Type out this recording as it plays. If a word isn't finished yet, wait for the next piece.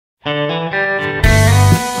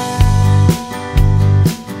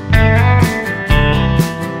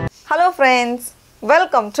friends,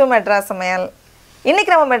 welcome to Madras Samayal.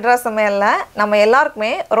 இன்னைக்கு நம்ம Madras Samayalல நம்ம எல்லாருக்குமே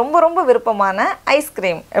ரொம்ப விருப்பமான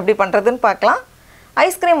ஐஸ்கிரீம் எப்படி பண்றதுன்னு பார்க்கலாம்.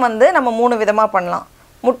 ஐஸ்கிரீம் வந்து நம்ம மூணு விதமா பண்ணலாம்.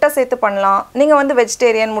 முட்டை சேர்த்து பண்ணலாம். நீங்க வந்து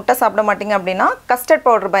வெஜிடேரியன் முட்டை சாப்பிட மாட்டீங்க அப்படினா custard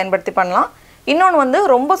powder பயன்படுத்தி பண்ணலாம். இன்னொன்னு வந்து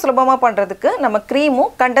ரொம்ப சுலபமா பண்றதுக்கு நம்ம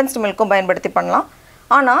க்ரீமும் condensed milkம் பயன்படுத்தி பண்ணலாம்.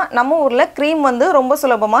 ஆனா நம்ம ஊர்ல க்ரீம் வந்து ரொம்ப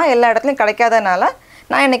சுலபமா எல்லா இடத்துலயும் கிடைக்காதனால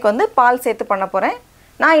நான் இன்னைக்கு வந்து பால் சேர்த்து பண்ண போறேன்.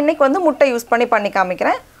 நான் இன்னைக்கு வந்து முட்டை யூஸ் பண்ணி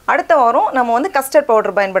காமிக்கிறேன். அடுத்த வாரம் நம்ம வந்து custard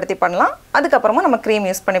powder பயன்படுத்தி பண்ணலாம். அதுக்கு அப்புறமா நம்ம க்ரீம்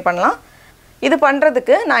யூஸ் பண்ணலாம். இது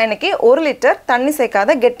பண்றதுக்கு நான் இன்னைக்கு 1 லிட்டர் தண்ணி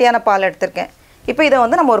சேர்க்காத கெட்டியான பால் எடுத்துர்க்கேன். இப்போ இத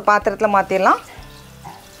வந்து நம்ம ஒரு பாத்திரத்துல மாத்திரலாம்.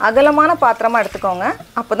 அகலமான பாத்திரமா எடுத்துக்கோங்க.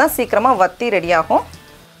 அப்பதான் சீக்கிரமா வத்தி ரெடி ஆகும்.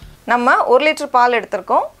 நம்ம 1 லிட்டர் பால்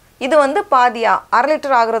எடுத்துர்க்கோம். இது வந்து பாதியா 1/2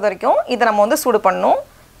 லிட்டர் ஆகுறது வரைக்கும் இத நம்ம வந்து சூடு பண்ணனும்.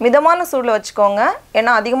 மிதமான சூடுல வச்சுக்கோங்க.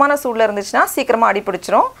 ஏன்னா அதிகமான சூடுல இருந்துச்சுனா சீக்கிரமா அடி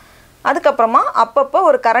பிடிச்சிரும். அதுக்கு அப்புறமா அப்பப்ப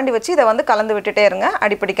ஒரு கரண்டி வச்சு இத வந்து கலந்து விட்டுட்டே இருங்க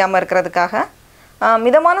அடி பிடிக்காம இருக்குிறதுக்காக.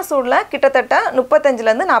 மிதமான சூடுல கிட்டத்தட்ட 35 ல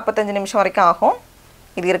இருந்து 45 நிமிஷம் வரைக்கும் ஆகும்.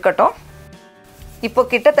 இது இருக்கட்டும். இப்போ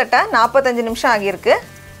கிட்டத்தட்ட 45 நிமிஷம் ஆகி இருக்கு.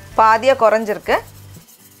 பாதியா குறஞ்சிருக்கு.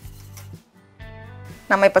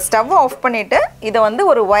 நம்ம இப்ப ஸ்டவ் ஆஃப் பண்ணிட்டு இத வந்து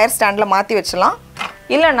ஒரு வயர் ஸ்டாண்ட்ல மாத்தி வெச்சலாம்.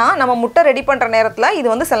 இல்லனா நம்ம முட்டை ரெடி பண்ற நேரத்துல இது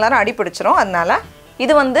வந்து சில நேரம் அடி பிடிச்சிரும். அதனால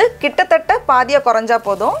இது வந்து கிட்டத்தட்ட பாதியா குறஞ்சா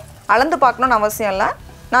போதும். அளந்து பார்க்கணும்னு அவசியம் இல்ல.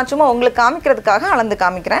 நான் சும்மா உங்களுக்கு காமிக்கிறதுக்காக அளந்து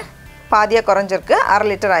காமிக்கிறேன். பாதியா குறஞ்சிருக்கு. 1/2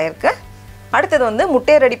 லிட்டர் ஆயிருக்கு. அடுத்து வந்து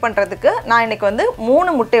முட்டையை ரெடி பண்றதுக்கு நான் இன்னைக்கு வந்து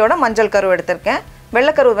 3 முட்டையோட மஞ்சள் கரு எடுத்துர்க்கேன்.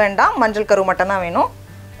 வெள்ளை கரு வேண்டாம், மஞ்சள் கரு மட்டும் தான் வேணும்.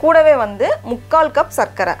 கூடவே வந்து 1/4 கப்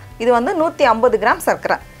சர்க்கரை. இது வந்து 150 கிராம்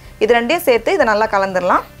சர்க்கரை. இது ரெண்டையும் சேர்த்து இத நல்லா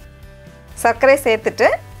கலந்துறலாம். சர்க்கரை சேர்த்துட்டு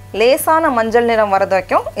லேசான மஞ்சள் நிறம் வரது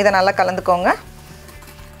வரைக்கும் இத நல்லா கலந்துக்கோங்க.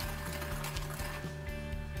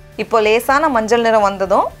 இப்போ லேசான மஞ்சள் நிறம்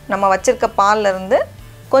வந்ததும் நம்ம வச்சிருக்க பால்ல இருந்து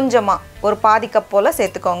கொஞ்சமா ஒரு பாதி கப் போல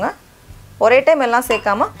சேர்த்துக்கோங்க. ஒரே டைம் எல்லாம்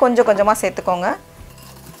சேர்க்காம கொஞ்சமா சேர்த்துக்கோங்க.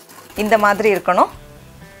 இந்த மாதிரி இருக்கணும்.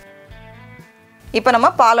 இப்போ நம்ம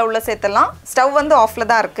பாலை உள்ள சேர்த்தலாம். ஸ்டவ் வந்து ஆஃப்ல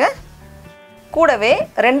தான் இருக்கு. கூடவே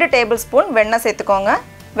 2 டேபிள் ஸ்பூன் வெண்ணெய் சேர்த்துக்கோங்க.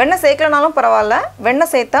 வெண்ணெய் சேர்க்கலனாலும் பரவாயில்லை.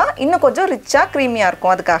 வெண்ணெய் சேர்த்தா இன்னும் கொஞ்சம் ரிச்சா க்ரீமியா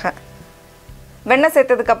இருக்கும். அதுக்காக வெண்ணெய்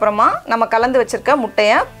சேர்த்ததுக்கு அப்புறமா நம்ம கலந்து வச்சிருக்க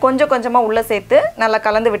முட்டையை கொஞ்சமா உள்ள சேர்த்து நல்லா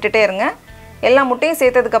கலந்து விட்டுட்டே இருங்க. எல்லா முட்டையும்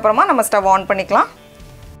சேர்த்ததுக்கு அப்புறமா நம்ம ஸ்டவ் ஆன் பண்ணிக்கலாம்.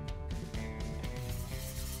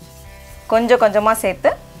 கொஞ்சமா சேர்த்து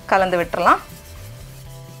கலந்து விட்டுறலாம்.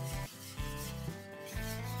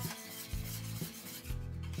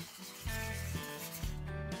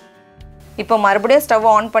 இப்போ மறுபடியும் ஸ்டவ்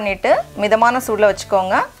ஆன் பண்ணிட்டு மிதமான சூடுல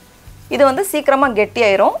வச்சுக்கோங்க. இது வந்து சீக்கிரமா கெட்டி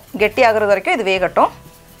ஆயிரும். கெட்டி ஆகுறது வரைக்கும் இது வேகட்டும்.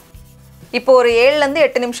 இப்போ ஒரு 7 ல இருந்து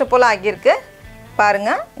 8 நிமிஷம் போல ஆகியிருக்கு.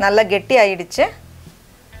 பாருங்க நல்லா கெட்டி ஆயிடுச்சு.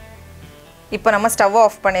 இப்போ நம்ம ஸ்டவ்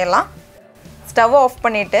ஆஃப் பண்ணிடலாம். ஸ்டவ் ஆஃப்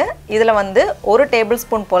பண்ணிட்டு இதுல வந்து 1 டேபிள்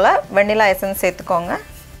ஸ்பூன் போல வெண்ணிலா எசன்ஸ் சேர்த்துக்கோங்க.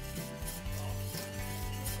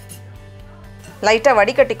 லைட்டா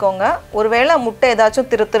வடிகட்டிக்கோங்க. ஒருவேளை முட்டை ஏதாச்சும்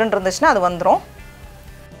திருத்திருன்னு இருந்துச்சுனா அது வந்துரும்.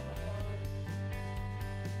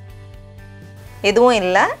 எதுவும்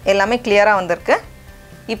இல்ல, எல்லாமே கிளியரா வந்திருக்கு.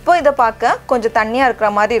 இப்போ இத பார்க்க கொஞ்சம் தண்ணியா இருக்கிற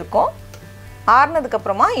மாதிரி இருக்கும். ஆறுனதுக்கு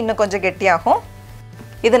அப்புறமா இன்னும் கொஞ்சம் கெட்டியாகும்.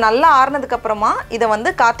 இது நல்லா ஆறுனதுக்கு அப்புறமா இத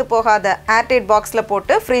வந்து காத்து போகாத ஏர்டைட் பாக்ஸ்ல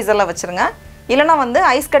போட்டு ஃப்ரீசர்ல வச்சிருங்க. இல்லனா வந்து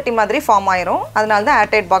ஐஸ் கட்டி மாதிரி ஃபார்ம் ஆயிரும். அதனால தான்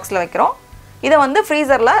ஏர்டைட் பாக்ஸ்ல வைக்கிறோம். இத வந்து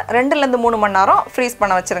ஃப்ரீசர்ல 2 ல இருந்து 3 மணி நேரம் ஃப்ரீஸ்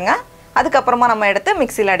பண்ண வச்சிருங்க. அதுக்கு அப்புறமா நம்ம எடுத்து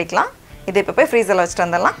மிக்ஸில அடிக்கலாம். இது இப்ப போய் ஃப்ரீசர்ல வச்சிட்டு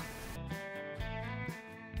வந்துடலாம்.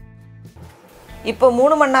 இப்போ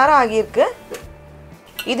 3 மணி நேரம் ஆகி இருக்கு.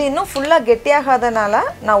 இது இன்னும் ஃபுல்லா கெட்டியாகாதனால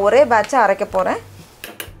நான் ஒரே பேட்சா அரைக்க போறேன்.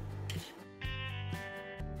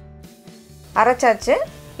 அரைச்சாச்சு.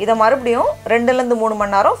 இத மறுபடியும் 2 ல இருந்து 3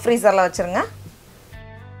 மணி நேரம் ஃப்ரீசர்ல வச்சிருங்க.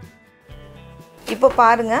 இப்போ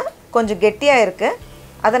பாருங்க கொஞ்சம் கெட்டியா இருக்கு.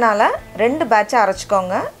 அதனால 2 பேட்சா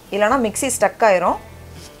அரைச்சுக்கோங்க. இல்லனா மிக்ஸி ஸ்டக் ஆயிரும்.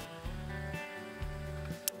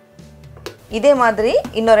 இதே மாதிரி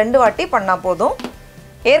இன்னும் 2 வாட்டி பண்ணா போதும்.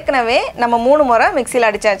 ஏற்கனவே நம்ம 3 முறை மிக்ஸில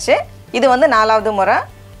அடிச்சாச்சு. இது வந்து 4வது முறை.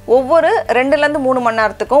 ஒவ்வொரு 2 ல இருந்து 3 மணி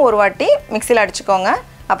நேரத்துக்கும் ஒரு வாட்டி மிக்ஸில அடிச்சுக்கோங்க.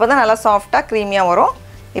 அப்பதான் நல்லா சாஃப்ட்டா க்ரீமியா வரும்.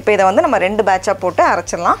 இப்போ இத வந்து நம்ம 2 பேட்சா போட்டு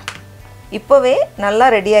அரைச்சிடலாம். இப்போவே நல்லா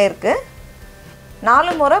ரெடியா இருக்கு.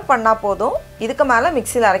 4 முறை பண்ணா போதும். இதுக்கு மேல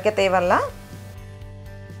மிக்ஸில அரைக்க தேவையில்ல.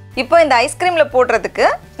 இப்போ இந்த ஐஸ்கிரீம்ல போடுறதுக்கு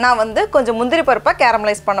நான் வந்து கொஞ்சம் முந்திரி பருப்பை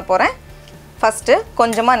கேரமலைஸ் பண்ண போறேன். ஃபர்ஸ்ட்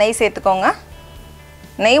கொஞ்சமா நெய் சேர்த்துக்கோங்க.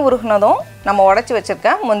 நெய் உருகுனதும் நம்ம உடைச்சு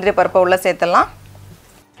வச்சிருக்க முந்திரி பருப்பை உள்ள சேர்த்தலாம்.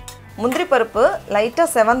 முந்திரி பருப்பு லைட்டா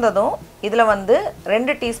செவந்ததும் இதுல வந்து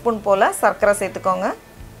 2 டீஸ்பூன் போல சர்க்கரை சேர்த்துக்கோங்க.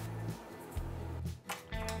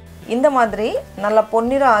 இந்த மாதிரி நல்லா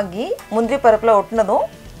பொன்னிறம் ஆகி முந்திரி பருப்புல ஒட்டுனதும்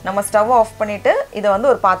நம்ம ஸ்டவ் ஆஃப் பண்ணிட்டு இத வந்து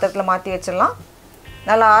ஒரு பாத்திரத்துல மாத்தி வச்சிரலாம்.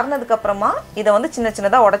 நல்லா ஆறுனதுக்கு அப்புறமா இத வந்து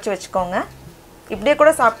சின்னதா உடைச்சு வெச்சுக்கோங்க. இப்படியே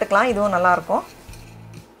கூட சாப்பிட்டுக்கலாம், இதுவும் நல்லாயிருக்கும்.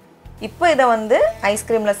 இப்போ இதை வந்து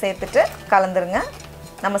ஐஸ்கிரீமில் சேர்த்துட்டு கலந்துருங்க.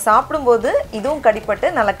 நம்ம சாப்பிடும்போது இதுவும் கடிப்பட்டு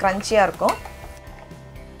நல்லா க்ரன்ச்சியாக இருக்கும்.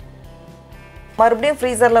 மறுபடியும்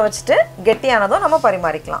ஃப்ரீசரில் வச்சுட்டு கெட்டியானதும் நம்ம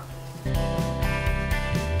பரிமாறிக்கலாம்.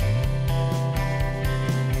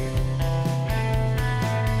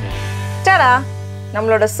 டடா,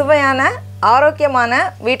 நம்மளோட சுவையான ஆரோக்கியமான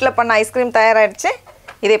வீட்டில் பண்ண ஐஸ்கிரீம் தயாராகிடுச்சு.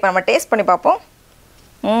 இதை இப்போ நம்ம டேஸ்ட் பண்ணி பார்ப்போம்.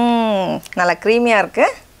 நல்லா க்ரீமியாக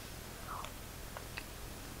இருக்குது.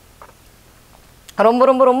 ரொம்ப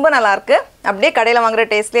ரொம்ப ரொம்ப நல்லாயிருக்கு. அப்படியே கடையில் வாங்குகிற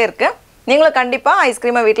டேஸ்ட்லேயே இருக்குது. நீங்களும் கண்டிப்பாக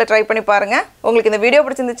ஐஸ்கிரீமை வீட்டில் ட்ரை பண்ணி பாருங்கள். உங்களுக்கு இந்த வீடியோ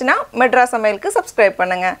பிடிச்சிருந்துச்சுன்னா மெட்ராஸ் சமையலுக்கு சப்ஸ்கிரைப்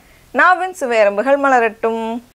பண்ணுங்கள். நாவின் சுவை எறும்புகள் மலரட்டும்.